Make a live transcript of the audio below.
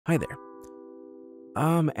Hi there.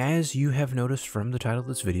 As you have noticed from the title of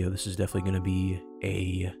this video, this is definitely going to be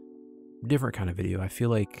a different kind of video. I feel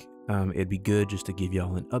like it'd be good just to give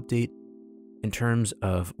y'all an update in terms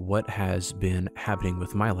of what has been happening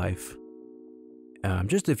with my life.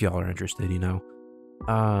 Just if y'all are interested,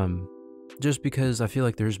 just because I feel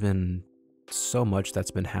like there's been so much that's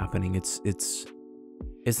been happening. It's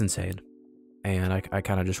insane, and I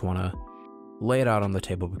kind of just want to lay it out on the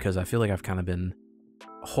table because I feel like I've kind of been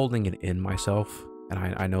holding it in myself, and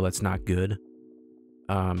I know that's not good.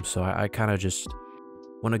 So I kind of just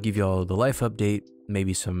want to give y'all the life update,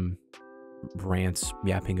 maybe some rants,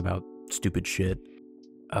 yapping about stupid shit.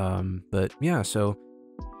 But yeah, so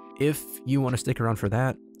if you want to stick around for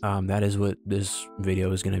that, that is what this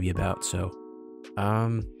video is going to be about. So,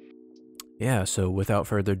 yeah, so without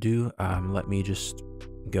further ado, let me just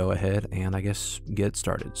go ahead and I guess get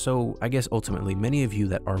started. So I guess ultimately, many of you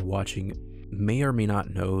that are watching may or may not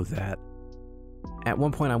know that at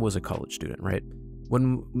one point I was a college student, right?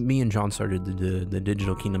 When me and John started the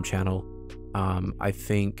Digital Kingdom channel, I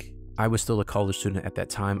think I was still a college student at that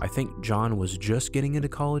time. I think John was just getting into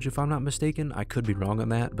college, if I'm not mistaken. I could be wrong on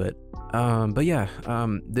that, but yeah,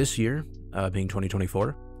 this year, being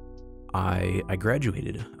 2024, I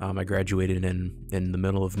graduated. I graduated in the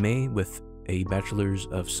middle of May with a bachelor's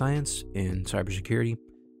of science in cybersecurity,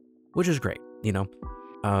 which is great,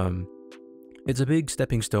 It's a big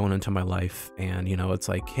stepping stone into my life, and, it's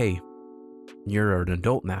like, hey, you're an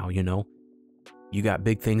adult now, you got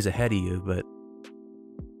big things ahead of you, but,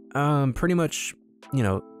 pretty much,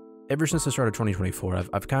 ever since the start of 2024,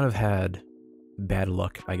 I've kind of had bad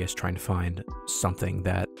luck, I guess, trying to find something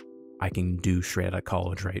that I can do straight out of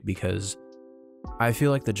college, right? Because I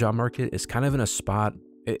feel like the job market is kind of in a spot,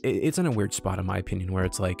 it's in a weird spot, in my opinion, where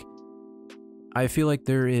it's like, I feel like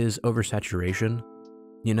there is oversaturation,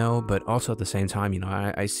 but also at the same time,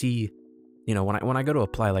 I see, when I go to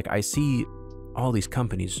apply, like, I see all these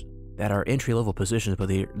companies that are entry-level positions, but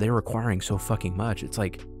they're requiring so fucking much. It's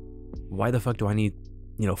like, why the fuck do I need,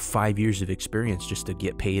 5 years of experience just to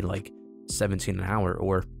get paid like 17 an hour?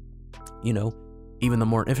 Or, even the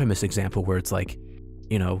more infamous example where it's like,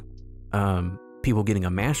 people getting a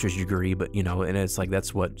master's degree, but, and it's like,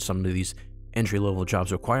 that's what some of these entry-level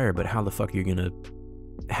jobs require, but how the fuck are you gonna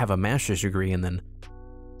have a master's degree and then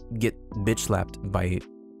get bitch slapped by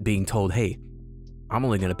being told, hey, I'm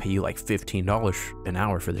only gonna pay you like $15 an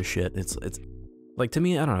hour for this shit? It's like, to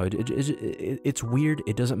me, I don't know, it's weird.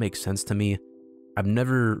 It doesn't make sense to me. I've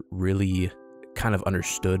never really kind of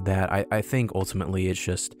understood that. I think ultimately it's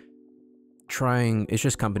just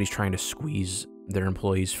companies trying to squeeze their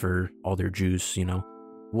employees for all their juice,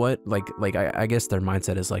 what, I guess their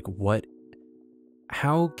mindset is like,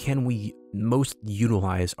 how can we most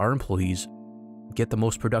utilize our employees, get the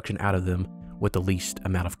most production out of them with the least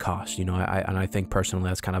amount of cost? And I think personally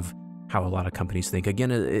that's kind of how a lot of companies think.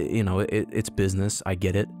 Again, it's business, I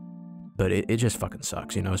get it, but it just fucking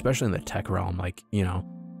sucks, especially in the tech realm. Like,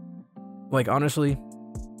 honestly,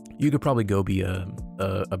 you could probably go be a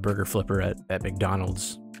burger flipper at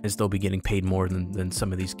McDonald's and still be getting paid more than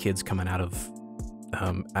some of these kids coming out of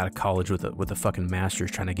college with a fucking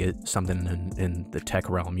master's trying to get something in the tech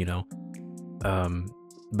realm,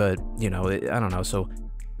 but I don't know. So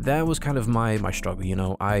that was kind of my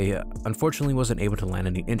struggle. I unfortunately wasn't able to land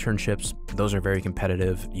any internships. Those are very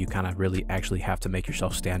competitive. You kind of really actually have to make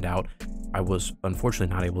yourself stand out. I was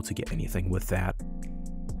unfortunately not able to get anything with that,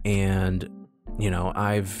 and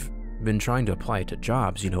I've been trying to apply to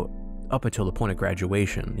jobs, up until the point of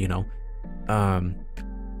graduation,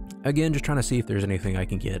 again, just trying to see if there's anything I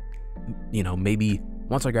can get, maybe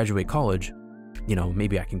once I graduate college,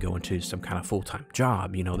 maybe I can go into some kind of full-time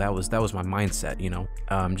job. That was my mindset,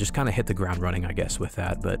 just kind of hit the ground running, I guess, with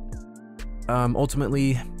that. But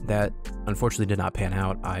ultimately, that unfortunately did not pan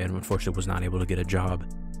out. I unfortunately was not able to get a job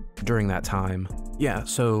during that time. Yeah,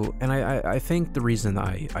 so, and I think the reason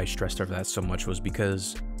I stressed over that so much was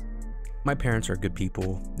because my parents are good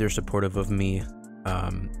people. They're supportive of me,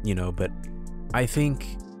 but I think,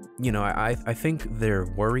 I think their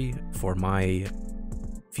worry for my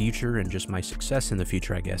future and just my success in the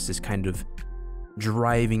future, I guess, is kind of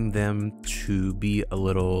driving them to be a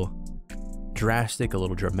little drastic, a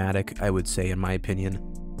little dramatic, I would say, in my opinion.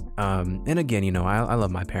 And again, I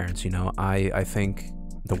love my parents, I think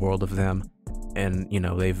the world of them, and,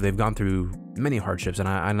 they've gone through many hardships, and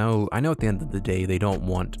I know at the end of the day, they don't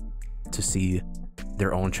want to see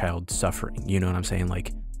their own child suffering, you know what I'm saying?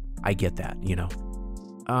 Like, I get that,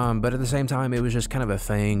 but at the same time, it was just kind of a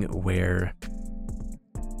thing where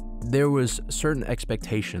there was certain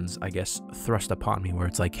expectations, I guess, thrust upon me, where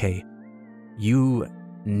it's like, hey, you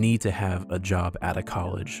need to have a job out of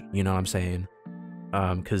college. You know what I'm saying?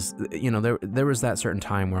 Because you know, there was that certain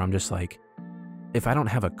time where I'm just like, if I don't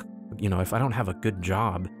have a, you know, if I don't have a good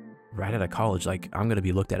job right out of college, like I'm gonna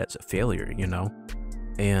be looked at as a failure, you know.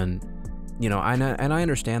 And you know, I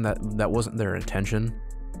understand that that wasn't their intention.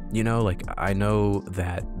 You know, like I know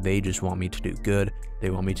that they just want me to do good. They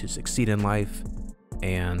want me to succeed in life.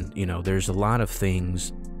 And, you know, there's a lot of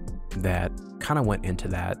things that kind of went into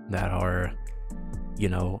that are, you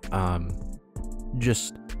know,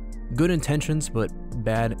 just good intentions, but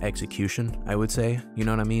bad execution, I would say. You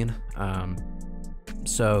know what I mean?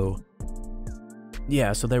 So,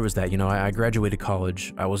 yeah, so there was that. You know, I graduated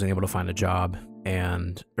college. I wasn't able to find a job.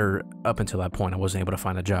 Or up until that point, I wasn't able to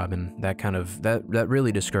find a job, and that kind of that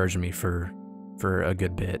really discouraged me for a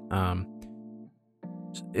good bit. And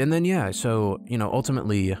then yeah, so you know,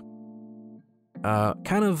 ultimately,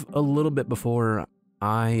 kind of a little bit before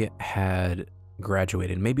I had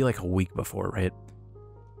graduated, maybe like a week before, right?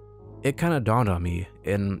 It kind of dawned on me,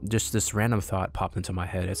 and just this random thought popped into my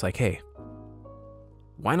head. It's like, hey,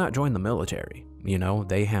 why not join the military? You know,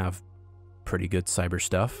 they have pretty good cyber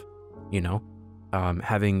stuff, you know.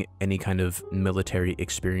 Having any kind of military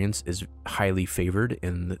experience is highly favored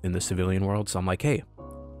in the civilian world. So I'm like, hey,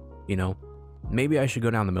 you know, maybe I should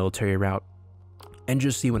go down the military route and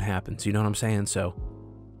just see what happens. You know what I'm saying? So,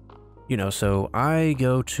 you know, so I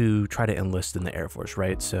go to try to enlist in the Air Force,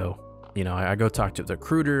 right? So, you know, I go talk to the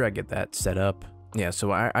recruiter. I get that set up. Yeah,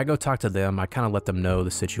 so I go talk to them. I kind of let them know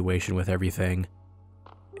the situation with everything.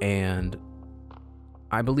 And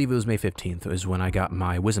I believe it was May 15th is when I got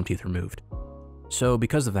my wisdom teeth removed. So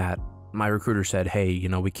because of that, my recruiter said, hey, you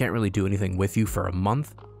know, we can't really do anything with you for a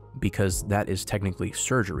month because that is technically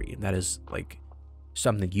surgery. That is like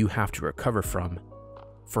something you have to recover from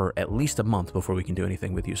for at least a month before we can do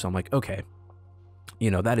anything with you. So I'm like, okay,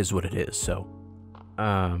 you know, that is what it is. So,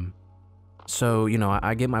 you know,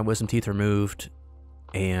 I get my wisdom teeth removed,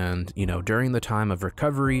 and, you know, during the time of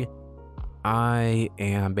recovery, I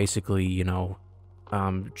am basically, you know,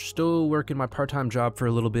 still working my part-time job for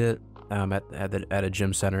a little bit. At a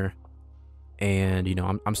gym center, and you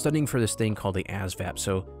know, I'm studying for this thing called the ASVAB.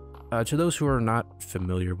 So to those who are not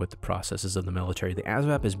familiar with the processes of the military, the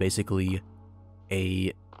ASVAB is basically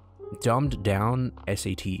a dumbed down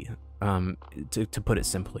SAT, to put it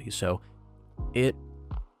simply. So it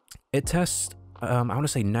tests I want to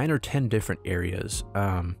say 9 or 10 different areas.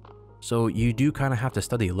 So you do kind of have to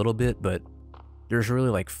study a little bit, but there's really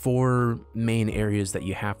like 4 main areas that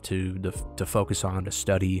you have to focus on to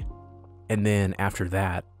study. And then after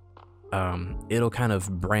that, it'll kind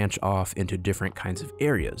of branch off into different kinds of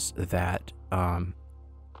areas that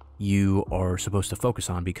you are supposed to focus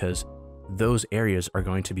on, because those areas are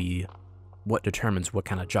going to be what determines what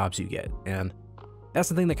kind of jobs you get. And that's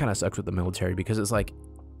the thing that kind of sucks with the military, because it's like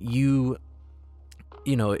you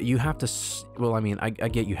know, you have to, well, I mean, I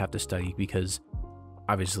get you have to study, because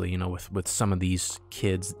obviously, you know, with some of these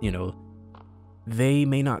kids, you know, they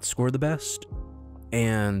may not score the best.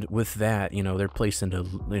 And with that, you know, they're placed into,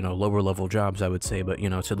 you know, lower level jobs, I would say. But, you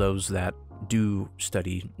know, to those that do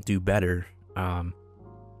study, do better,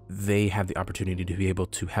 they have the opportunity to be able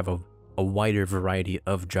to have a wider variety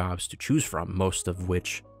of jobs to choose from, most of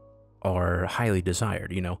which are highly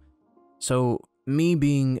desired, you know. So me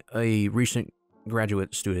being a recent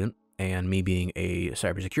graduate student and me being a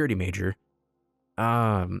cybersecurity major,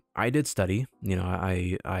 I did study, you know,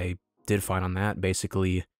 I did fine on that.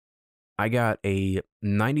 Basically, I got a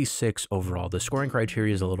 96 overall. The scoring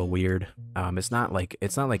criteria is a little weird. It's not like,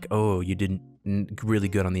 oh, you did really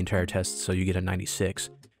good on the entire test, so you get a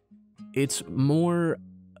 96. It's more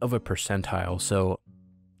of a percentile. So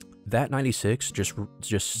that 96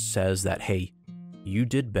 just says that, hey, you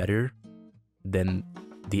did better than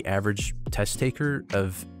the average test taker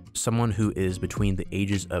of someone who is between the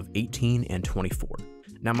ages of 18 and 24.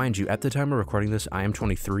 Now, mind you, at the time of recording this, I am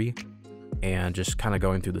 23. And just kind of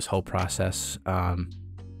going through this whole process,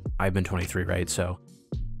 I've been 23, right? So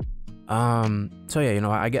yeah, you know,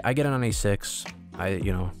 I get a 96.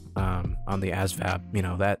 You know, on the ASVAB, you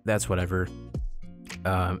know, that's whatever.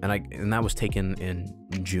 And that was taken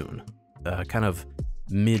in June, kind of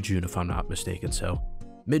mid-June, if I'm not mistaken. So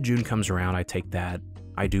mid-June comes around, I take that,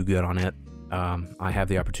 I do good on it. I have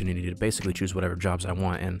the opportunity to basically choose whatever jobs I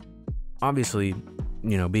want, and obviously,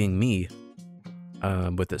 you know, being me.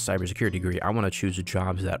 With the cybersecurity degree, I want to choose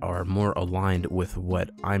jobs that are more aligned with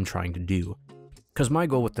what I'm trying to do. Because my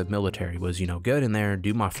goal with the military was, you know, get in there,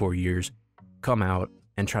 do my 4 years, come out,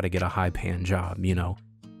 and try to get a high-paying job, you know.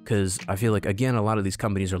 Because I feel like, again, a lot of these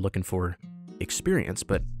companies are looking for experience,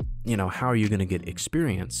 but, you know, how are you going to get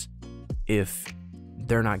experience if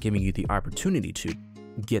they're not giving you the opportunity to?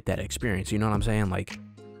 get that experience. You know what I'm saying? Like,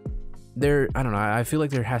 I don't know, I feel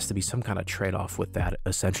like there has to be some kind of trade-off with that,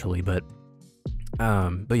 essentially. But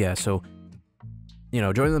yeah, so, you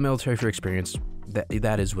know, joining the military for experience,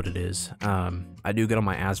 that is what it is. I do get on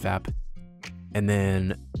my ASVAB, and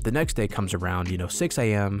then the next day comes around, you know, 6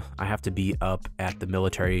 a.m. I have to be up at the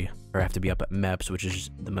military, or I have to be up at MEPS, which is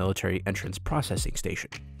the military entrance processing station.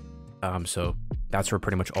 So that's where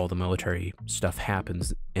pretty much all the military stuff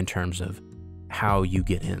happens in terms of how you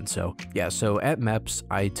get in. So yeah, so at MEPS,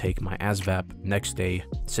 I take my ASVAB. Next day,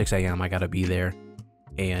 6 a.m. I gotta be there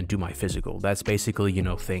and do my physical. That's basically, you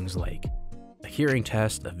know, things like a hearing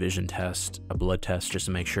test, a vision test, a blood test, just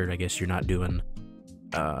to make sure, I guess, you're not doing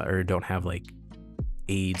or don't have like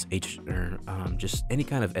AIDS, or just any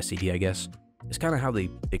kind of STD, I guess. It's kind of how they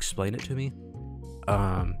explain it to me.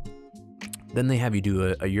 Then they have you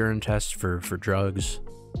do a urine test for drugs.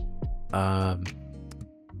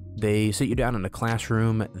 They sit you down in a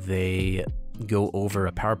classroom. They go over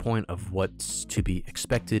a PowerPoint of what's to be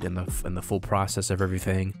expected in the full process of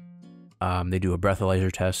everything. They do a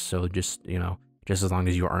breathalyzer test, so just, you know, just as long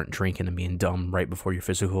as you aren't drinking and being dumb right before your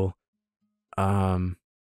physical.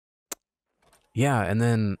 Yeah, and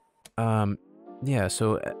then yeah,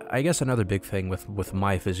 so I guess another big thing with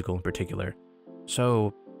my physical in particular.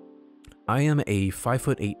 So I am a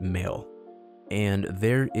 5'8" male, and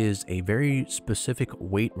there is a very specific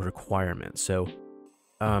weight requirement. So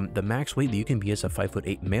the max weight that you can be as a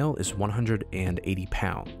 5'8" male is 180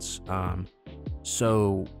 pounds.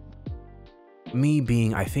 So me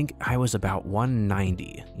being, I think I was about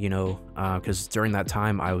 190, you know, because during that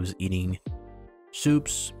time I was eating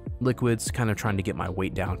soups, liquids, kind of trying to get my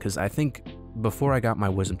weight down, because I think before I got my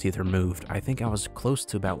wisdom teeth removed, I think I was close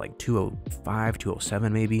to about like 205,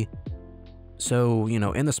 207 maybe. So, you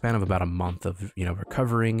know, in the span of about a month of, you know,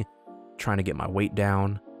 recovering, trying to get my weight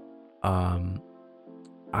down,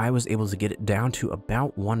 I was able to get it down to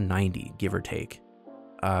about 190, give or take,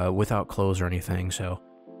 without clothes or anything. So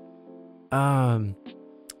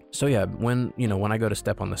yeah, when I go to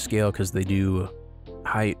step on the scale, because they do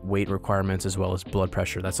height, weight requirements, as well as blood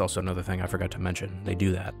pressure. That's also another thing I forgot to mention. They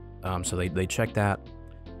do that. So they check that,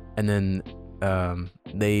 and then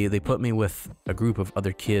they put me with a group of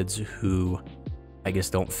other kids who, I guess,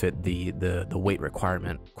 don't fit the weight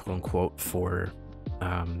requirement, quote unquote, for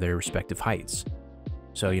their respective heights.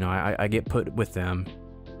 So, you know, I get put with them,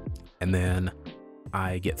 and then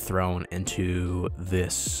I get thrown into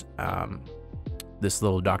this this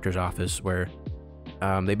little doctor's office where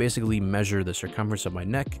they basically measure the circumference of my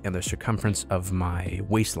neck and the circumference of my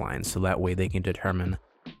waistline, so that way they can determine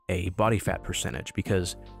a body fat percentage.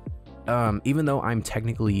 Because even though I'm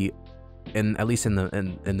technically, at least in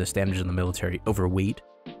the standards in the military, overweight,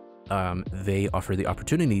 they offer the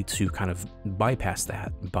opportunity to kind of bypass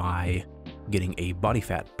that by getting a body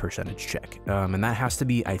fat percentage check, and that has to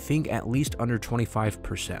be, I think, at least under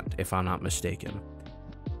 25%, if I'm not mistaken.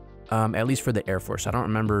 At least for the Air Force. I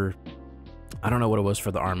don't know what it was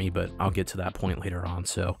for the Army, but I'll get to that point later on.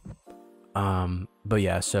 So, but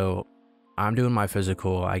yeah, so I'm doing my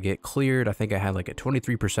physical. I get cleared. I think I had like a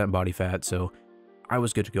 23% body fat, so I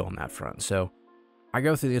was good to go on that front. So I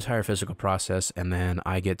go through the entire physical process, and then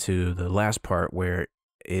I get to the last part where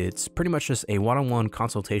it's pretty much just a one-on-one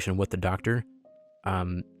consultation with the doctor.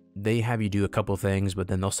 They have you do a couple things, but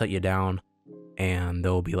then they'll set you down, and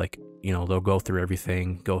they'll be like, you know, they'll go through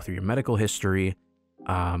everything, go through your medical history,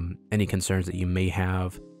 any concerns that you may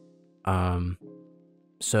have.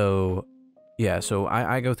 So yeah, so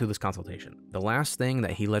I go through this consultation. The last thing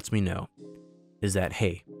that he lets me know is that,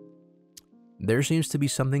 hey, there seems to be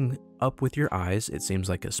something up with your eyes. It seems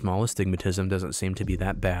like a small astigmatism, doesn't seem to be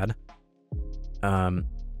that bad.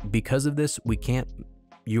 Because of this,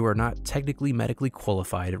 you are not technically medically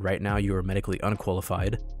qualified. Right now, you are medically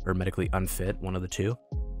unqualified or medically unfit, one of the two.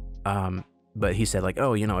 But he said, like,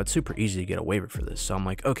 oh, you know, it's super easy to get a waiver for this. So I'm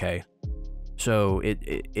like, okay, so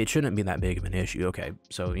it shouldn't be that big of an issue. Okay,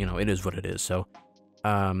 so, you know, it is what it is. So,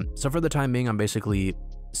 so for the time being, I'm basically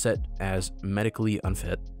set as medically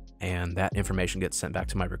unfit, and that information gets sent back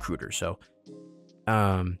to my recruiter. So,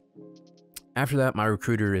 after that, my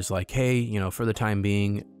recruiter is like, hey, you know, for the time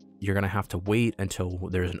being, you're going to have to wait until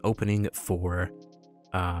there's an opening for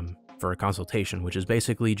a consultation, which is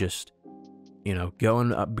basically just, you know,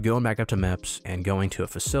 going back up to MEPS and going to a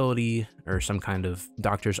facility or some kind of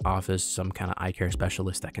doctor's office, some kind of eye care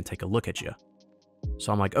specialist that can take a look at you.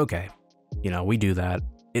 So I'm like, okay, you know, we do that.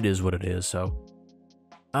 It is what it is. So,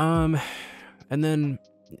 and then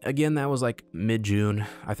again, that was like mid-June.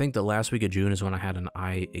 I think the last week of June is when I had an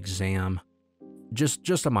eye exam,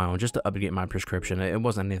 just on my own, just to update my prescription. It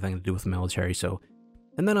wasn't anything to do with the military. So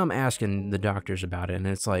And then I'm asking the doctors about it, and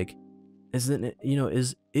it's like, isn't it,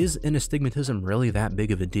 is an astigmatism really that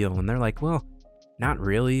big of a deal? And they're like, well, not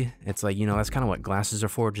really. It's like, that's kind of what glasses are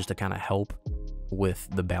for, just to kind of help with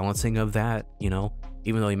the balancing of that,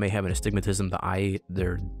 even though you may have an astigmatism,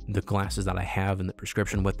 the glasses that I have and the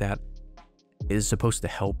prescription with that is supposed to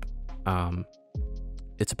help,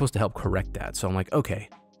 it's supposed to help correct that. So I'm like, okay,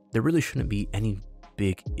 there really shouldn't be any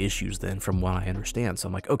big issues then from what I understand. So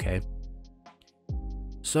I'm like, okay.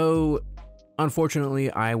 So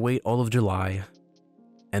unfortunately, I wait all of July,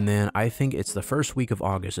 and then I think it's the first week of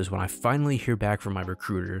August is when I finally hear back from my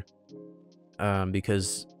recruiter,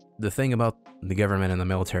 because the thing about the government and the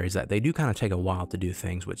military is that they do kind of take a while to do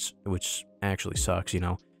things, which actually sucks,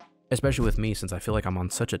 especially with me, since I feel like I'm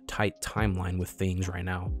on such a tight timeline with things right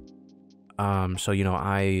now. So,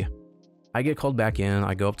 I get called back in,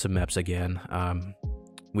 I go up to MEPS again,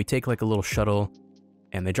 we take like a little shuttle,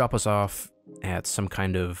 and they drop us off at some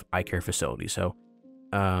kind of eye care facility. So,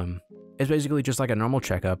 it's basically just like a normal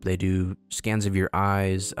checkup. They do scans of your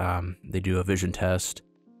eyes, they do a vision test,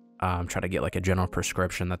 try to get like a general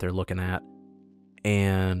prescription that they're looking at,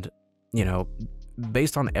 and,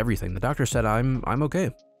 based on everything, the doctor said I'm okay.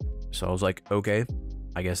 So I was like, okay,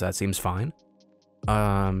 I guess that seems fine.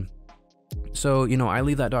 So, I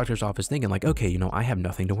leave that doctor's office thinking like, okay, I have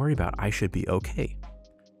nothing to worry about. I should be okay.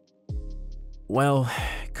 Well,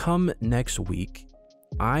 come next week,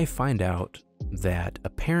 I find out that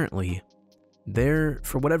apparently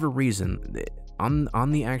for whatever reason,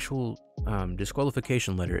 on the actual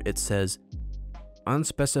disqualification letter, it says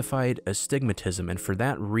unspecified astigmatism. And for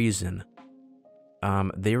that reason,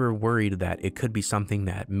 they were worried that it could be something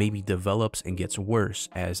that maybe develops and gets worse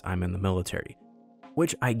as I'm in the military.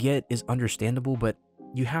 Which I get is understandable, but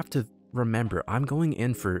you have to remember, I'm going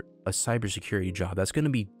in for a cybersecurity job that's going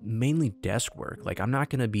to be mainly desk work. Like, I'm not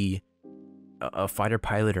going to be a fighter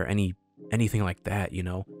pilot or anything like that,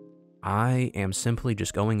 I am simply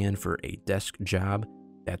just going in for a desk job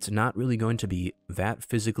that's not really going to be that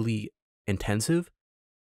physically intensive.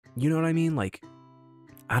 You know what I mean? Like,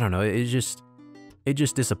 I don't know, it just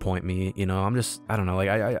disappoint me, I don't know,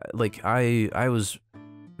 I was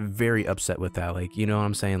very upset with that, like, you know what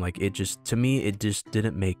I'm saying? Like, to me, it just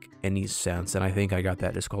didn't make any sense, and I think I got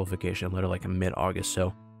that disqualification letter like in mid-August,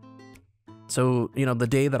 so the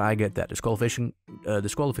day that I get that disqualification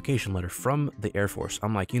letter from the Air Force,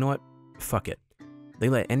 I'm like, you know what, fuck it. They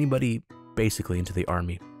let anybody basically into the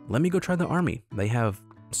Army. Let me go try the Army. They have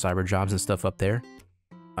cyber jobs and stuff up there.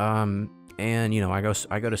 And I go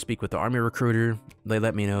to speak with the Army recruiter. They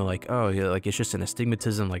let me know, like, oh yeah, like, it's just an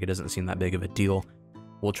astigmatism, like, it doesn't seem that big of a deal.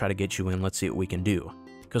 We'll try to get you in. Let's see what we can do.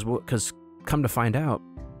 Because come to find out,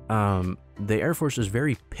 the Air Force is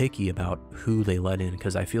very picky about who they let in,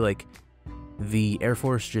 because I feel like the Air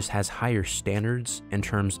Force just has higher standards in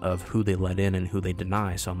terms of who they let in and who they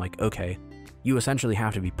deny. So I'm like, okay, you essentially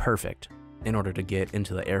have to be perfect in order to get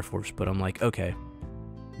into the Air Force. But I'm like, okay,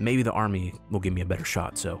 maybe the Army will give me a better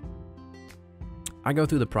shot. So I go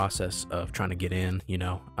through the process of trying to get in,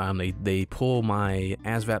 they pull my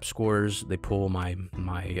ASVAB scores, they pull my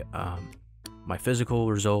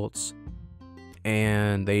physical results,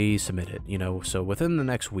 and they submit it, So within the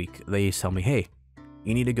next week, they tell me, hey,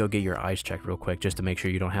 you need to go get your eyes checked real quick just to make sure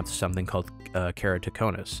you don't have something called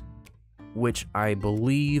keratoconus, which I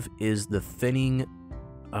believe is the thinning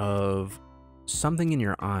of something in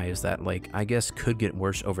your eyes that, like, I guess could get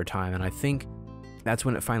worse over time. And I think that's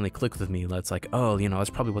when it finally clicked with me. That's like, oh, that's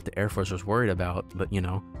probably what the Air Force was worried about. But,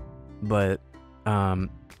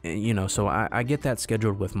 so I get that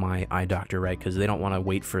scheduled with my eye doctor, right? Because they don't want to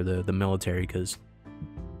wait for the military, because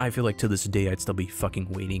I feel like to this day I'd still be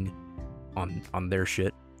fucking waiting on their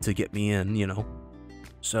shit to get me in,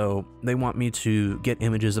 So they want me to get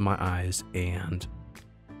images of my eyes and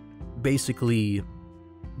basically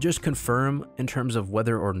just confirm in terms of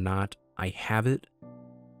whether or not I have it.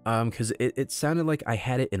 Because it sounded like I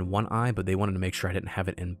had it in one eye, but they wanted to make sure I didn't have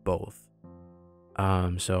it in both.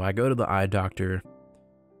 So I go to the eye doctor,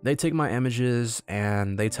 they take my images,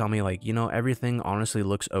 and they tell me, like, everything honestly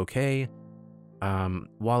looks okay.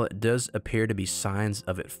 While it does appear to be signs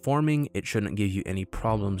of it forming, it shouldn't give you any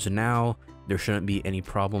problems now. There shouldn't be any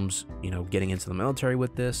problems, getting into the military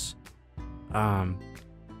with this.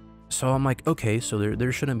 So I'm like, okay, so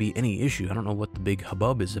there shouldn't be any issue. I don't know what the big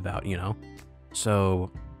hubbub is about,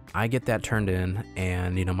 So I get that turned in,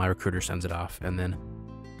 and, my recruiter sends it off. And then,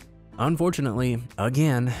 unfortunately,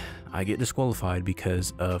 again, I get disqualified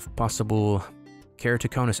because of possible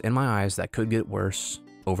keratoconus in my eyes that could get worse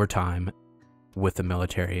over time with the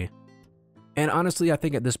military. And honestly, I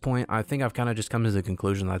think at this point, I've kind of just come to the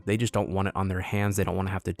conclusion that they just don't want it on their hands. They don't want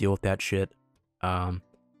to have to deal with that shit. And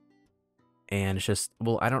it's just,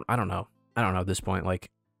 well, I don't know at this point.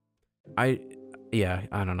 Like, yeah,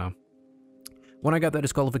 I don't know. When I got that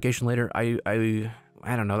disqualification letter, I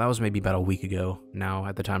don't know, that was maybe about a week ago now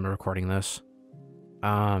at the time of recording this.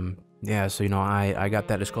 Yeah, so, you know, I got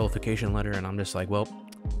that disqualification letter, and I'm just like, well,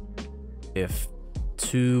 if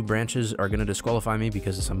 2 branches are gonna disqualify me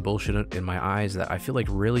because of some bullshit in my eyes that I feel like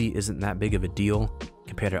really isn't that big of a deal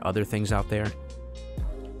compared to other things out there,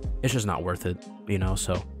 it's just not worth it, you know.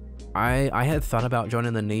 So I had thought about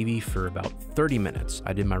joining the Navy for about 30 minutes.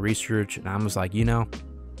 I did my research, and I was like, you know,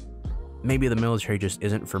 maybe the military just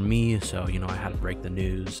isn't for me. So, you know, I had to break the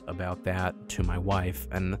news about that to my wife.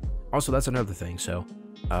 And also, that's another thing, so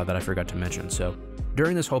that I forgot to mention. So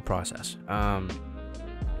during this whole process,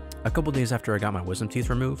 a couple days after I got my wisdom teeth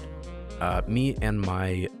removed, me and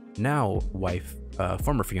my now wife,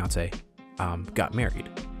 former fiance, got married.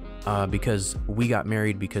 Because we got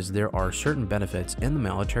married because there are certain benefits in the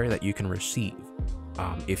military that you can receive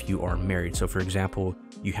if you are married. So, for example,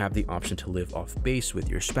 you have the option to live off base with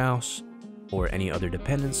your spouse or any other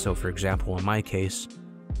dependents. So, for example, in my case,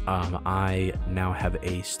 I now have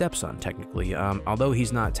a stepson, technically. Although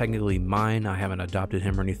he's not technically mine, I haven't adopted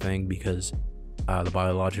him or anything because the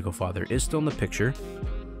biological father is still in the picture.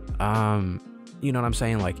 You know what I'm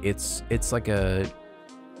saying? Like, it's like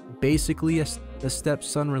basically a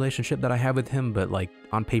stepson relationship that I have with him, but like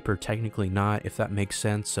on paper technically not, if that makes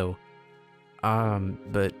sense. So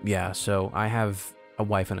but yeah, so I have a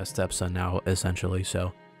wife and a stepson now, essentially.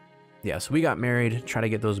 So yeah, so we got married, try to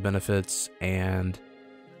get those benefits. And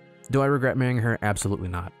do I regret marrying her? Absolutely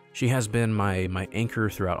not. She has been my anchor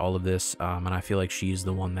throughout all of this, and I feel like she's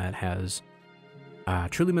the one that has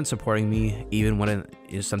truly been supporting me, even when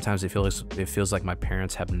sometimes it feels like my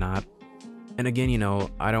parents have not. And again, you know,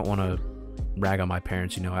 I don't want to rag on my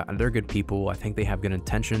parents, you know, they're good people. I think they have good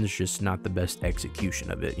intentions, just not the best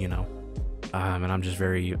execution of it, you know. And I'm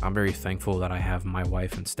very thankful that I have my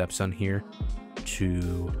wife and stepson here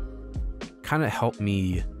to kind of help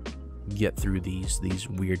me get through these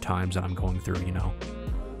weird times that I'm going through, you know.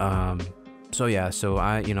 So yeah, so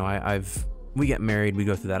we get married, we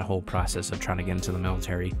go through that whole process of trying to get into the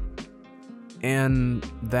military, and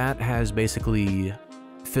that has basically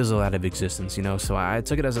fizzle out of existence, you know. So I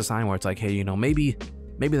took it as a sign where it's like, hey, you know, maybe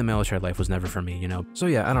the military life was never for me, you know. So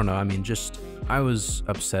yeah, I don't know. I mean, I was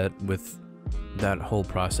upset with that whole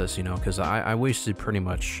process, you know, because I wasted pretty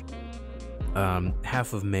much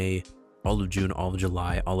half of May, all of June, all of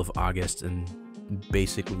July, all of August, and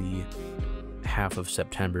basically half of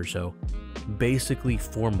September. So basically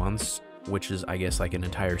 4 months, which is, I guess, like an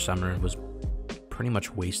entire summer, was pretty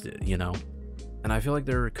much wasted, you know. And I feel like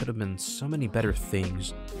there could have been so many better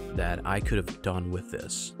things that I could have done with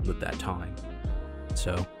that time.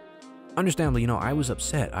 So, understandably, you know, I was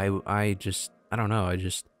upset. I don't know.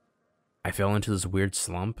 I fell into this weird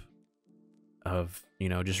slump of, you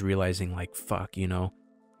know, just realizing, like, fuck, you know,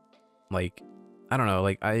 like, I don't know,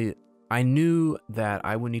 like, I knew that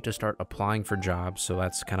I would need to start applying for jobs. So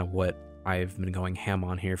that's kind of what I've been going ham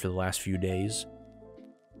on here for the last few days.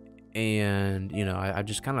 And, you know, I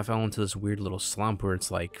just kind of fell into this weird little slump where it's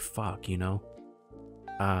like, fuck, you know,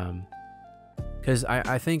 because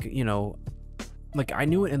I think, you know, like, I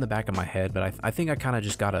knew it in the back of my head, but I think I kind of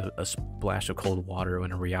just got a splash of cold water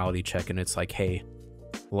and a reality check, and it's like, hey,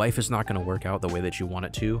 life is not going to work out the way that you want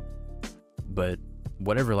it to, but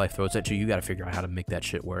whatever life throws at you, you got to figure out how to make that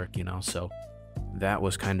shit work, you know. So that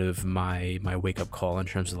was kind of my wake-up call in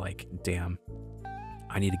terms of, like, damn,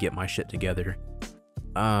 I need to get my shit together.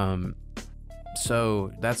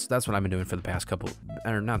 So that's what I've been doing for the past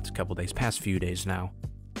past few days now.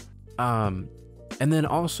 And then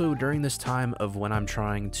also during this time of when I'm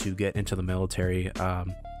trying to get into the military,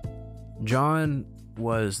 John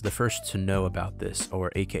was the first to know about this,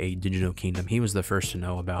 or aka Digital Kingdom. He was the first to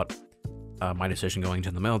know about my decision going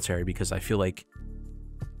to the military, because I feel like,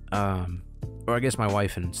 or I guess my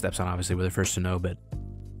wife and stepson obviously were the first to know, but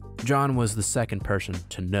John was the second person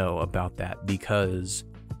to know about that, because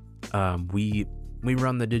we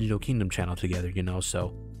run the Digital Kingdom channel together, you know.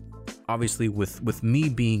 So obviously with me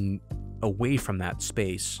being away from that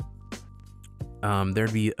space,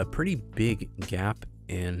 there'd be a pretty big gap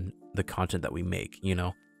in the content that we make, you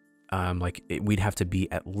know. We'd have to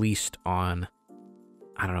be at least on,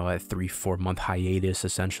 I don't know, a 3-4 month hiatus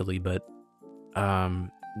essentially. But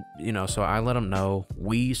you know, so I let them know.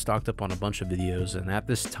 We stocked up on a bunch of videos, and at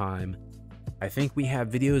this time I think we have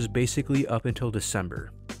videos basically up until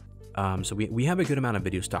December. So we have a good amount of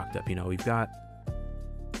videos stocked up, you know. We've got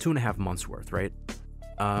 2.5 months worth, right?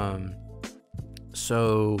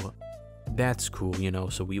 So that's cool, you know.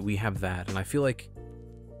 So we have that, and I feel like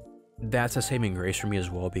that's a saving grace for me as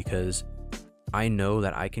well, because I know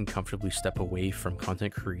that I can comfortably step away from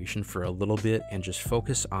content creation for a little bit and just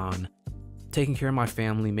focus on taking care of my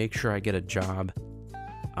family, make sure I get a job.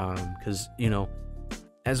 Because, you know,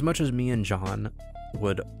 as much as me and John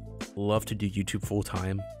would love to do YouTube full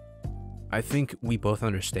time, I think we both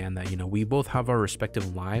understand that, you know, we both have our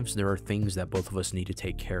respective lives. There are things that both of us need to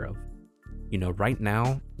take care of. You know, right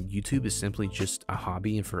now, YouTube is simply just a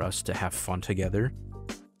hobby and for us to have fun together.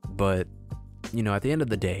 But, you know, at the end of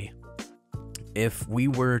the day, if we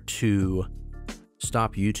were to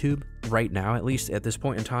stop YouTube right now, at least at this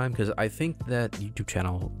point in time, because I think that YouTube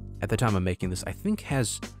channel at the time of making this, I think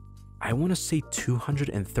has, I want to say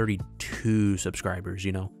 232 subscribers,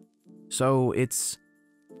 you know? So it's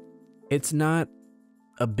not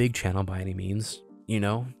a big channel by any means, you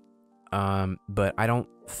know? But I don't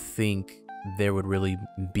think there would really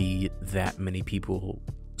be that many people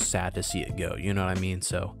sad to see it go, you know what I mean?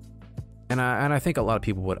 So, and I think a lot of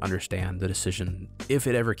people would understand the decision if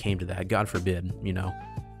it ever came to that, God forbid, you know?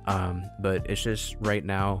 But it's just right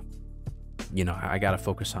now, you know, I gotta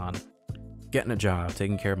focus on getting a job,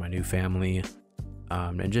 taking care of my new family,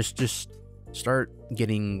 and just start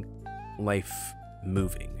getting life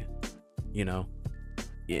moving, you know?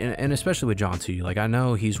 And especially with John too. Like, I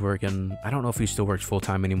know he's working, I don't know if he still works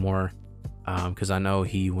full-time anymore, because I know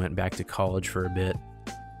he went back to college for a bit.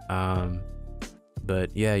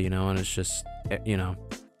 But yeah, you know, and it's just, you know,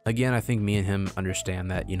 again, I think me and him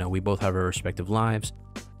understand that, you know, we both have our respective lives.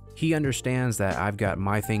 He understands that I've got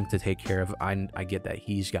my thing to take care of. I get that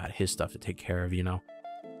he's got his stuff to take care of, you know,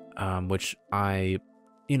 which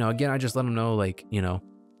you know, again, I just let him know, like, you know,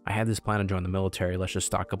 I had this plan to join the military. Let's just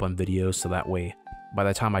stock up on videos so that way, by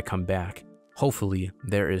the time I come back, hopefully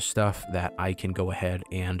there is stuff that I can go ahead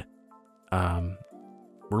and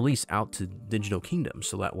release out to Digital Kingdom,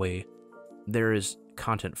 so that way there is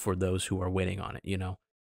content for those who are waiting on it, you know?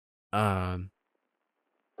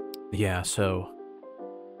 Yeah, so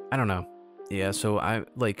I don't know. Yeah, so I'm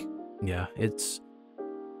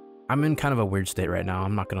in kind of a weird state right now,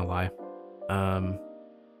 I'm not gonna lie.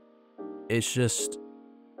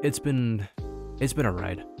 It's been a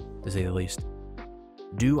ride, to say the least.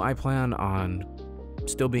 Do I plan on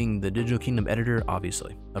still being the Digital Kingdom editor?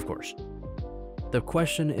 Obviously, of course. The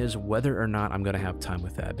question is whether or not I'm going to have time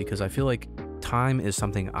with that, because I feel like time is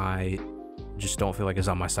something I just don't feel like is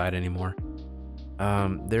on my side anymore.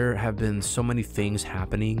 There have been so many things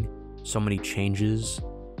happening, so many changes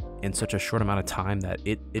in such a short amount of time that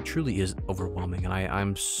it truly is overwhelming, and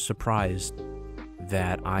I'm surprised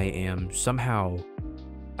that I am somehow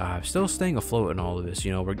still staying afloat in all of this.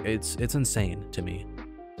 You know, it's insane to me.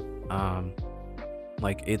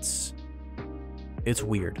 Like, it's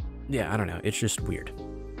weird. Yeah, I don't know. It's just weird.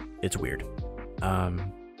 It's weird.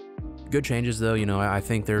 Good changes though, you know. I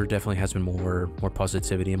think there definitely has been more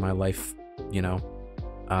positivity in my life, you know.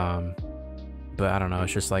 But I don't know.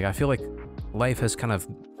 It's just like, I feel like life has kind of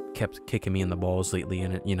kept kicking me in the balls lately,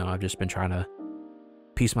 and you know, I've just been trying to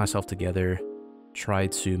piece myself together, try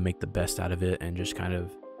to make the best out of it, and just kind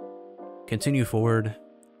of continue forward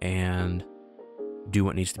and do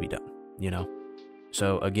what needs to be done, you know.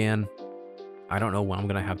 So again, I don't know when I'm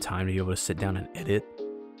gonna have time to be able to sit down and edit,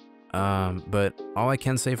 but all I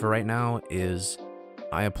can say for right now is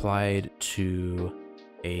I applied to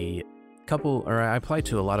a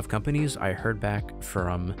lot of companies. I heard back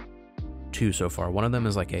from 2 so far. One of them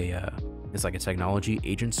is like a technology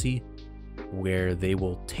agency where they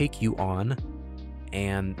will take you on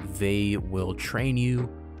and they will train you,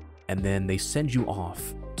 and then they send you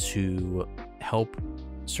off to help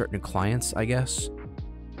certain clients, I guess,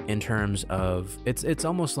 in terms of it's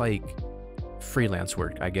almost like freelance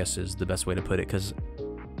work, I guess is the best way to put it, because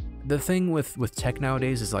the thing with tech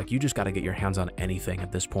nowadays is like, you just got to get your hands on anything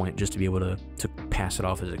at this point just to be able to pass it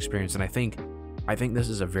off as experience. And I think this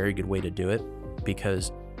is a very good way to do it,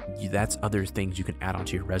 because that's other things you can add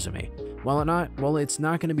onto your resume. While it's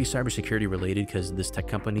not going to be cybersecurity related, because this tech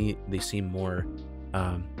company, they seem more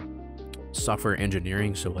software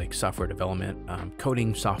engineering, so like software development,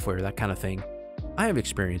 coding software, that kind of thing. I have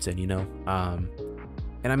experience in, you know,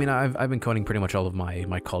 and I mean, I've been coding pretty much all of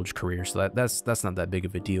my college career, so that's not that big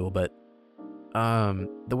of a deal. But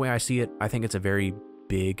the way I see it, I think it's a very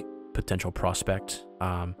big potential prospect.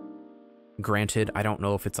 Granted, I don't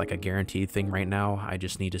know if it's like a guaranteed thing right now. I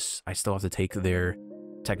still have to take their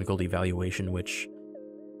technical evaluation, which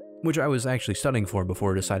I was actually studying for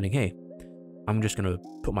before deciding, hey, I'm just gonna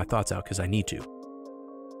put my thoughts out because I need to.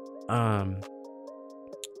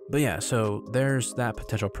 But yeah, so there's that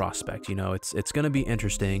potential prospect, you know. It's gonna be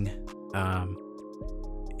interesting,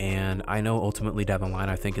 and I know ultimately down the line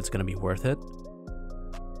I think it's gonna be worth it.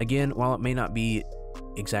 again, while it may not be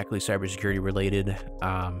exactly cybersecurity related,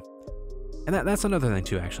 and that's another thing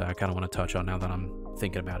too, actually, I kind of want to touch on now that I'm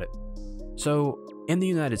thinking about it. So in the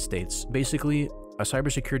United States, basically a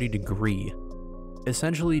cybersecurity degree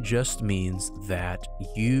essentially just means that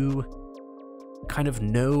you kind of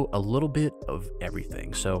know a little bit of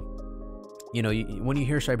everything. So, you know, when you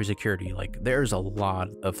hear cybersecurity, like there's a lot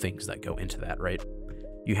of things that go into that, right?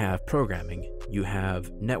 You have programming, you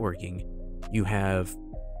have networking, you have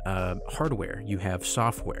hardware, you have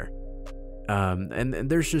software, and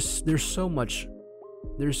there's so much.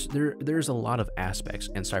 There's a lot of aspects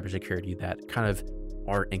in cybersecurity that kind of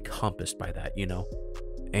are encompassed by that, you know,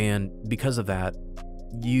 and because of that,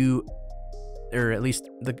 or at least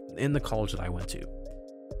in the college that I went to,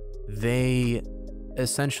 they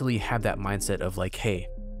essentially have that mindset of like, hey,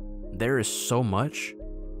 there is so much,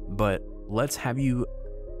 but let's have you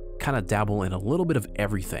kind of dabble in a little bit of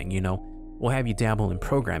everything, you know. We'll have you dabble in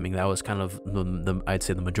programming. That was kind of I'd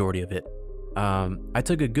say the majority of it. I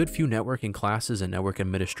took a good few networking classes and network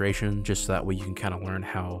administration, just so that way you can kind of learn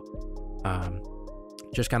how,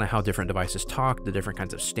 just kind of how different devices talk, the different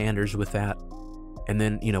kinds of standards with that. And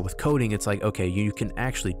then, you know, with coding, it's like, okay, you can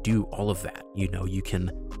actually do all of that. You know, you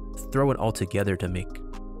can throw it all together to make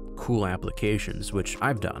cool applications, which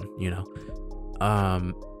I've done, you know.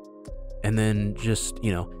 And then just,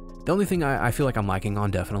 you know, the only thing I feel like I'm lacking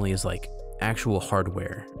on definitely is like actual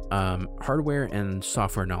hardware, hardware and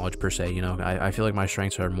software knowledge per se. You know, I feel like my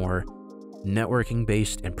strengths are more networking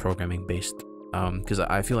based and programming based, because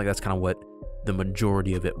I feel like that's kind of what the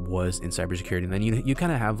majority of it was in cybersecurity. And then you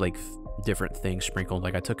kind of have like different things sprinkled.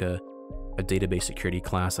 Like I took a database security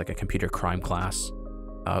class, like a computer crime class,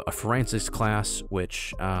 a forensics class,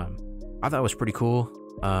 which I thought was pretty cool.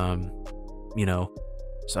 You know,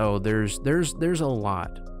 so there's a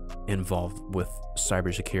lot involved with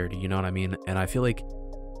cybersecurity, you know what I mean? And I feel like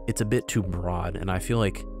it's a bit too broad, and I feel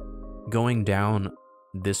like going down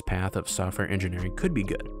this path of software engineering could be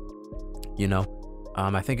good, you know.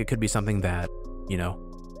 I think it could be something that, you know,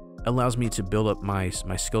 allows me to build up my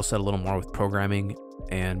skill set a little more with programming.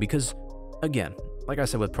 And because, again, like I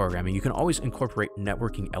said with programming, you can always incorporate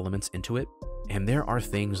networking elements into it, and there are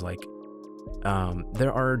things like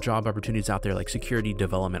there are job opportunities out there like security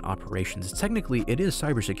development operations. Technically, it is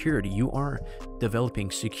cybersecurity. You are developing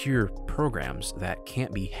secure programs that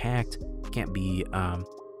can't be hacked, can't be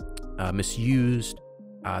misused,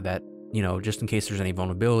 that, you know, just in case there's any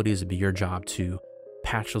vulnerabilities, it'd be your job to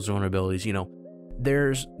patch those vulnerabilities. You know,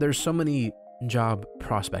 there's so many job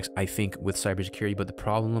prospects, I think, with cybersecurity, but the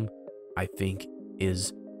problem, I think,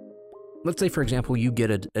 is, let's say, for example, you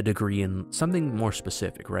get a degree in something more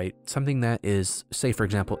specific, right? Something that is, say, for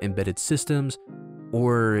example, embedded systems,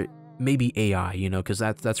 or maybe AI, you know, because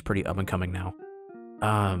that's pretty up and coming now.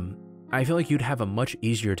 I feel like you'd have a much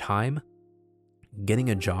easier time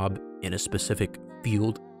getting a job in a specific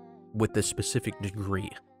field with the specific degree,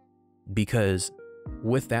 because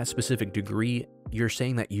with that specific degree, you're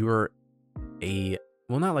saying that you're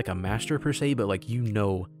well, not like a master per se, but like, you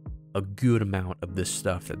know, a good amount of this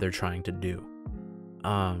stuff that they're trying to do.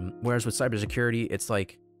 Whereas with cybersecurity, it's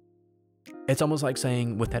like, it's almost like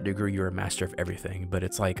saying with that degree, you're a master of everything. But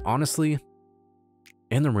it's like, honestly,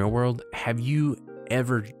 in the real world, have you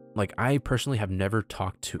ever, like, I personally have never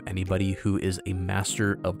talked to anybody who is a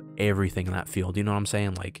master of everything in that field. You know what I'm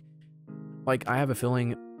saying? Like I have a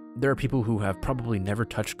feeling there are people who have probably never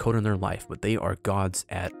touched code in their life, but they are gods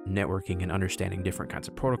at networking and understanding different kinds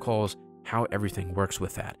of protocols, how everything works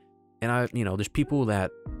with that. And you know, there's people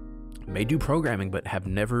that may do programming, but have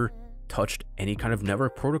never touched any kind of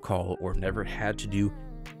network protocol or never had to do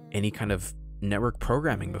any kind of network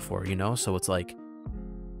programming before, you know? So it's like,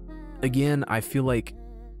 again, I feel like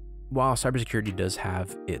while cybersecurity does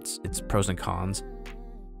have its pros and cons,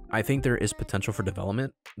 I think there is potential for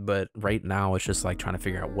development, but right now it's just like trying to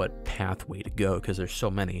figure out what pathway to go, because there's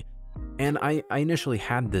so many. And I initially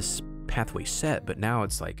had this pathway set, but now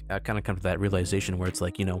it's like, I kind of come to that realization where it's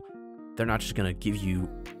like, you know, they're not just going to give you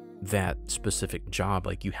that specific job.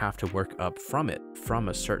 Like, you have to work up from it, from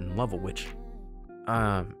a certain level, which,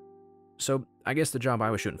 so I guess the job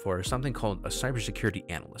I was shooting for is something called a cybersecurity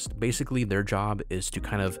analyst. Basically, their job is to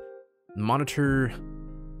kind of monitor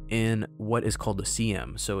in what is called a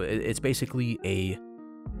CM. So it's basically a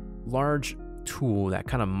large tool that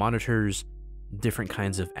kind of monitors different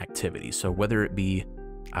kinds of activities. So whether it be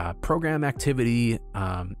program activity,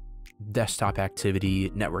 desktop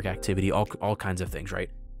activity, network activity, all kinds of things, right?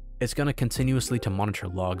 It's going to continuously to monitor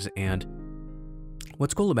logs. And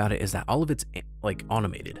what's cool about it is that all of it's like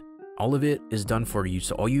automated. All of it is done for you.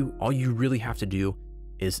 So all you really have to do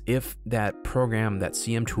is if that program, that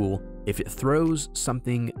CM tool, if it throws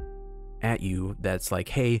something at you that's like,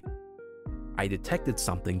 hey, I detected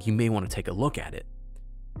something, you may want to take a look at it.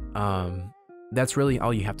 That's really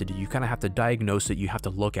all you have to do. You kind of have to diagnose it. You have to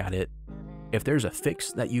look at it. If there's a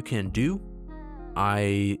fix that you can do,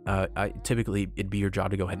 I typically it'd be your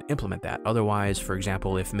job to go ahead and implement that. Otherwise, for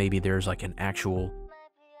example, if maybe there's like an actual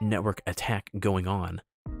network attack going on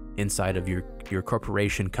inside of your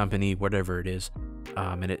corporation, company, whatever it is,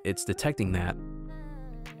 and it's detecting that,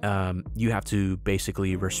 you have to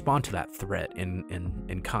basically respond to that threat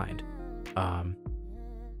in kind.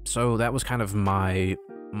 So that was kind of my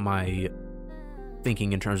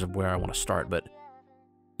thinking in terms of where I want to start. But,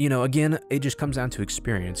 you know, again, it just comes down to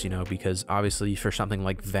experience, you know, because obviously for something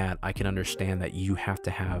like that, I can understand that you have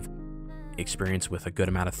to have experience with a good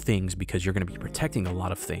amount of things, because you're going to be protecting a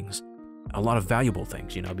lot of things, a lot of valuable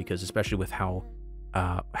things, you know, because especially with how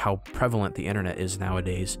prevalent the internet is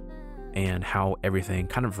nowadays and how everything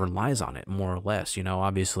kind of relies on it more or less. You know,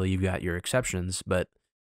 obviously you've got your exceptions, but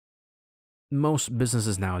most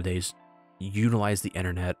businesses nowadays utilize the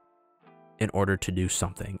internet in order to do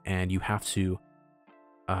something, and you have to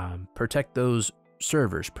protect those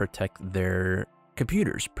servers, protect their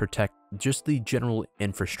computers, protect just the general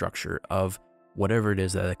infrastructure of whatever it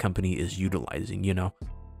is that a company is utilizing, you know.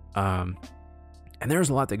 And there's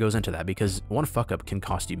a lot that goes into that, because one fuck up can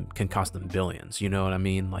cost them billions, you know what I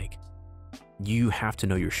mean? Like, you have to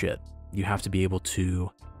know your shit. You have to be able to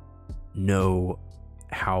know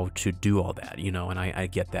how to do all that, you know, and I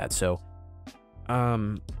get that. So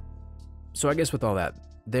I guess with all that,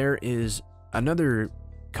 there is another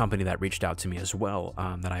company that reached out to me as well,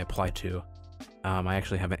 that I applied to. I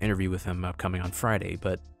actually have an interview with them upcoming on Friday,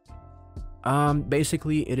 but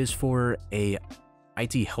basically it is for a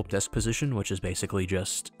IT help desk position, which is basically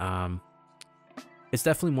just, it's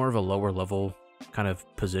definitely more of a lower level kind of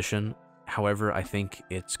position. However, I think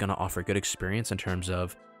it's going to offer good experience in terms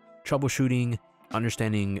of troubleshooting,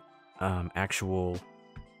 understanding actual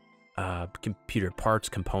computer parts,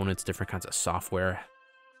 components, different kinds of software,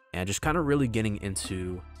 and just kind of really getting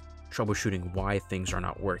into troubleshooting why things are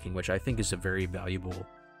not working, which I think is a very valuable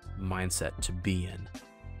mindset to be in.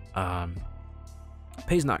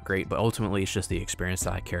 Pay's not great, but ultimately it's just the experience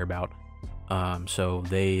that I care about. So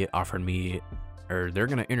they offered me, or they're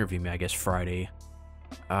gonna interview me, I guess, Friday.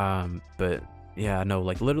 But yeah, no,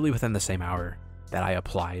 like literally within the same hour that I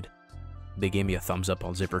applied, they gave me a thumbs up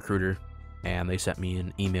on ZipRecruiter, and they sent me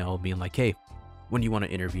an email being like, hey, when do you want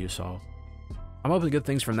to interview? So I'm hoping good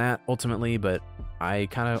things from that ultimately, but I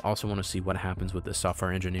kind of also want to see what happens with the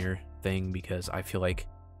software engineer thing, because I feel like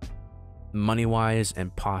money-wise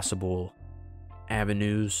and possible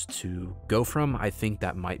avenues to go from, I think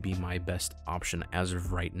that might be my best option as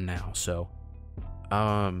of right now. So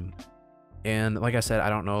and like I said, I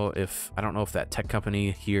don't know if that tech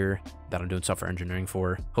company here that I'm doing software engineering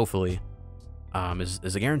for, hopefully,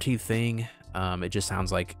 is a guaranteed thing. It just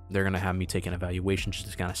sounds like they're gonna have me take an evaluation just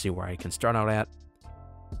to kind of see where I can start out at,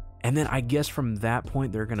 and then I guess from that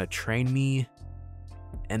point they're gonna train me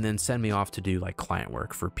and then send me off to do like client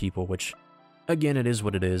work for people, which again, it is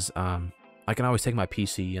what it is. I can always take my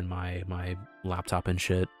PC and my laptop and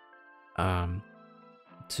shit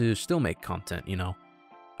to still make content, you know.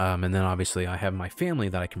 And then obviously I have my family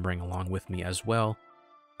that I can bring along with me as well.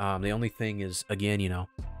 The only thing is, again, you know,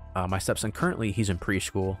 my stepson currently, he's in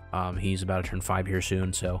preschool. He's about to turn 5 here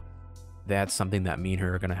soon, so that's something that me and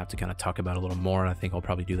her are gonna have to kind of talk about a little more. And I think I'll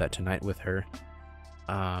probably do that tonight with her,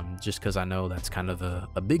 just because I know that's kind of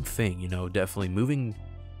a big thing, you know. Definitely moving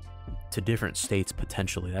to different states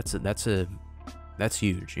potentially. That's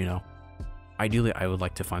huge, you know. Ideally, I would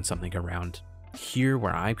like to find something around here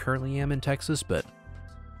where I currently am in Texas, but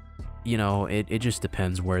you know, it just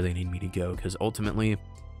depends where they need me to go, because ultimately,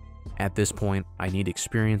 at this point, I need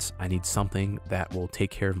experience. I need something that will take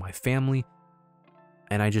care of my family,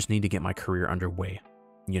 and I just need to get my career underway.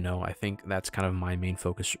 You know, I think that's kind of my main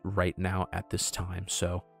focus right now at this time.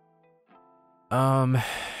 So,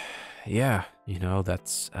 yeah, you know,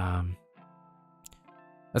 that's kind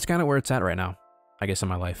of where it's at right now, I guess, in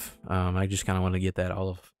my life. I just kind of want to get that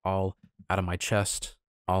all out of my chest,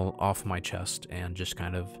 all off my chest, and just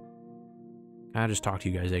kind of just talk to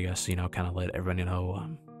you guys, I guess, you know, kind of let everybody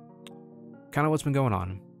know kind of what's been going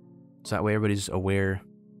on, so that way everybody's aware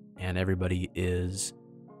and everybody is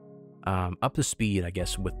up to speed, I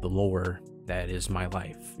guess, with the lore that is my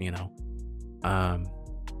life, you know.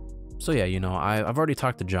 So yeah, you know, I've already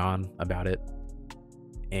talked to John about it,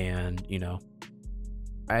 and you know,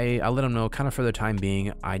 I let him know kind of for the time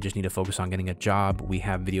being, I just need to focus on getting a job. We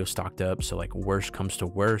have videos stocked up, so like worst comes to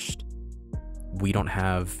worst, we don't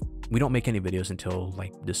have we don't make any videos until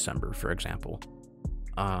like December, for example.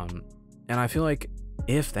 And I feel like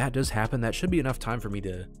if that does happen, that should be enough time for me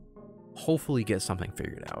to hopefully get something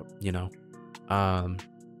figured out, you know.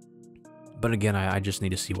 But again, I just need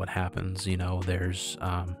to see what happens. You know, there's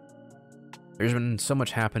been so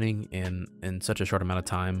much happening in such a short amount of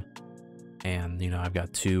time, and you know, I've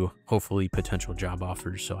got 2 hopefully potential job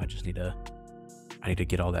offers, so I need to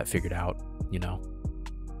get all that figured out, you know.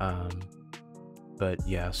 But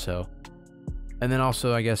yeah, so, and then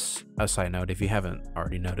also, I guess a side note, if you haven't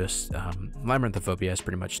already noticed, Labyrinthophobia has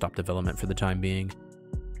pretty much stopped development for the time being.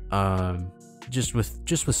 Just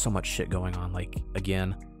with so much shit going on. Like,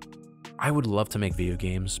 again, I would love to make video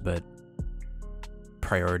games, but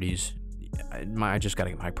priorities, I just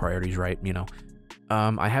gotta get my priorities right, you know.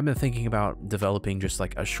 I have been thinking about developing just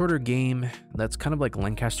like a shorter game that's kind of like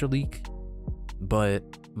Lancaster League, but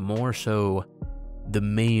more so the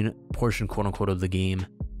main portion, quote unquote, of the game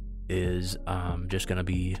is just gonna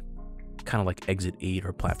be kind of like Exit 8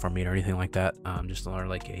 or Platform 8 or anything like that. Just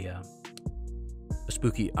like a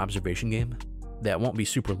spooky observation game that won't be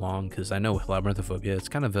super long, because I know with Labyrinthophobia it's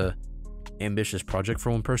kind of a ambitious project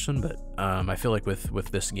for one person, but I feel like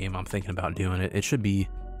with this game I'm thinking about doing it, it should be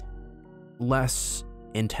less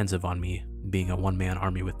intensive on me being a one-man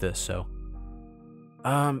army with this. So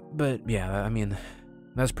but yeah, I mean,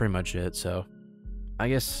 that's pretty much it. So I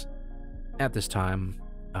guess at this time,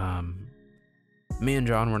 me and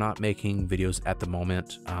John, we're not making videos at the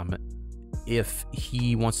moment. If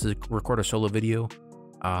he wants to record a solo video,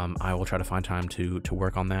 I will try to find time to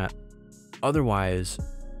work on that. Otherwise,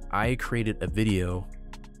 I created a video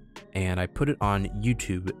and I put it on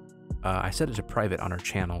YouTube. I set it to private on our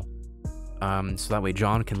channel, so that way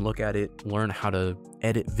John can look at it, learn how to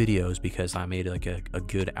edit videos, because I made like a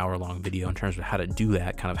good hour-long video in terms of how to do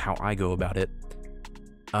that, kind of how I go about it.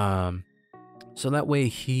 So that way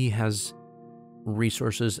he has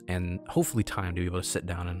resources and hopefully time to be able to sit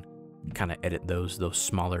down and kind of edit those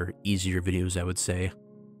smaller, easier videos, I would say.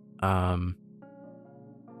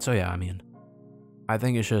 So yeah, I mean, I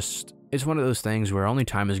think it's one of those things where only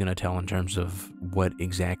time is going to tell in terms of what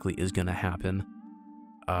exactly is going to happen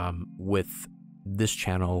with this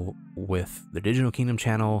channel, with the Digital Kingdom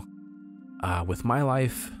channel, with my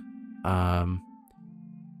life,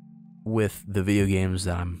 with the video games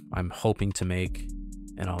that I'm hoping to make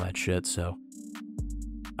and all that shit. So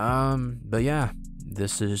but yeah,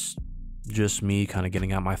 this is just me kind of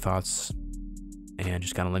getting out my thoughts and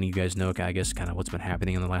just kind of letting you guys know, I guess, kind of what's been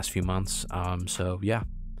happening in the last few months. So yeah,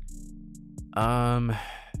 I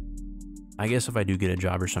guess if I do get a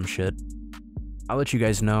job or some shit, I'll let you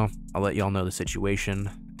guys know. I'll let y'all know the situation,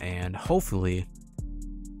 and hopefully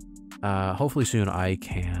soon I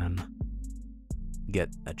can get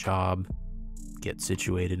a job, get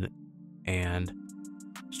situated, and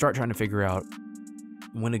start trying to figure out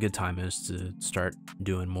when a good time is to start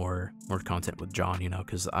doing more content with John, you know,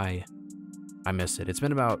 because I miss it. It's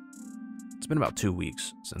been about 2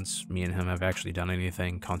 weeks since me and him have actually done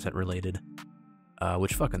anything content related,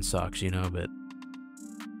 which fucking sucks, you know. But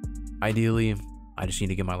ideally, I just need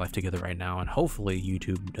to get my life together right now, and hopefully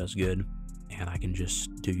YouTube does good and I can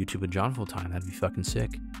just do YouTube with John full time. That'd be fucking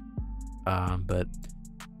sick. But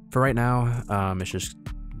for right now, it's just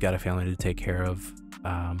got a family to take care of,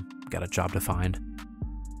 got a job to find,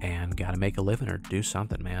 and gotta make a living or do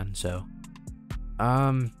something, man. So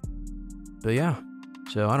but yeah,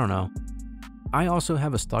 so I don't know. I also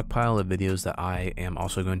have a stockpile of videos that I am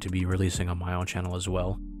also going to be releasing on my own channel as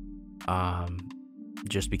well,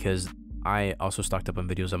 just because I also stocked up on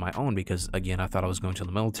videos of my own, because again, I thought I was going to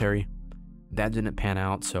the military. That didn't pan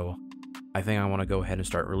out, so I think I want to go ahead and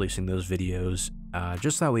start releasing those videos,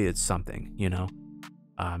 just that way it's something, you know,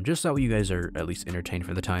 just that way you guys are at least entertained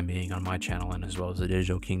for the time being on my channel, and as well as the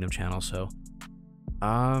Digital Kingdom channel. So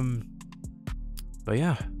but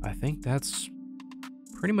yeah, I think that's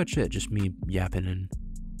pretty much it. Just me yapping and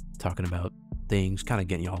talking about things, kind of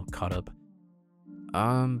getting y'all caught up.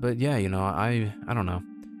 But yeah, you know, I don't know.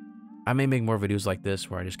 I may make more videos like this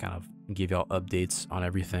where I just kind of give y'all updates on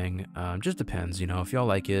everything. Just depends, you know. If y'all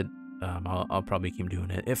like it, I'll probably keep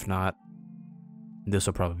doing it. If not, this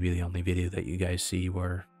will probably be the only video that you guys see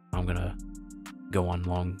where I'm gonna go on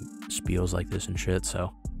long spiels like this and shit.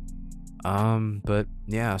 So but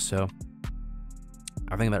yeah, so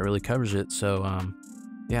I think that really covers it. So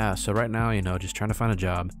yeah, so right now, you know, just trying to find a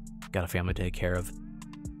job, got a family to take care of.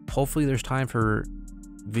 Hopefully there's time for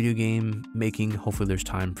video game making, hopefully there's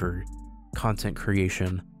time for content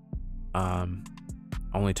creation.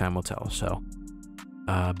 Only time will tell. So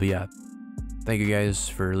but yeah, thank you guys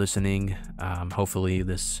for listening. Hopefully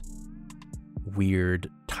this weird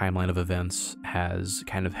timeline of events has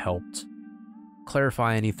kind of helped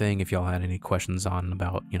clarify anything if y'all had any questions on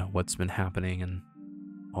about, you know, what's been happening and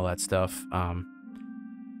all that stuff.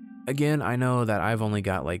 Again, I know that I've only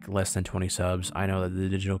got like less than 20 subs. I know that the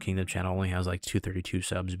Digital Kingdom channel only has like 232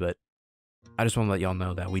 subs, but I just want to let y'all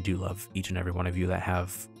know that we do love each and every one of you that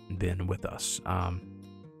have been with us.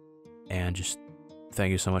 And just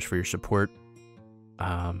thank you so much for your support.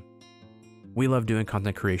 We love doing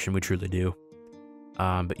content creation, we truly do.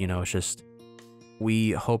 But you know, it's just,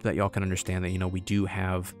 we hope that y'all can understand that, you know, we do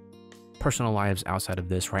have personal lives outside of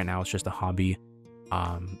this. Right now, it's just a hobby.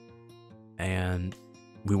 And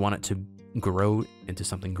we want it to grow into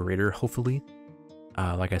something greater, hopefully.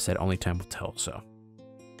 Like I said, only time will tell. So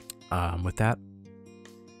with that,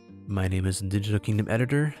 my name is Digital Kingdom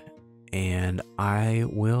Editor, and I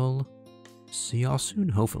will see y'all soon,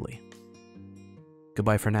 hopefully.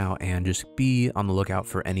 Goodbye for now, and just be on the lookout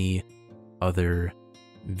for any other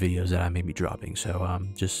videos that I may be dropping. So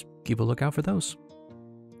just keep a lookout for those.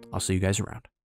 I'll see you guys around.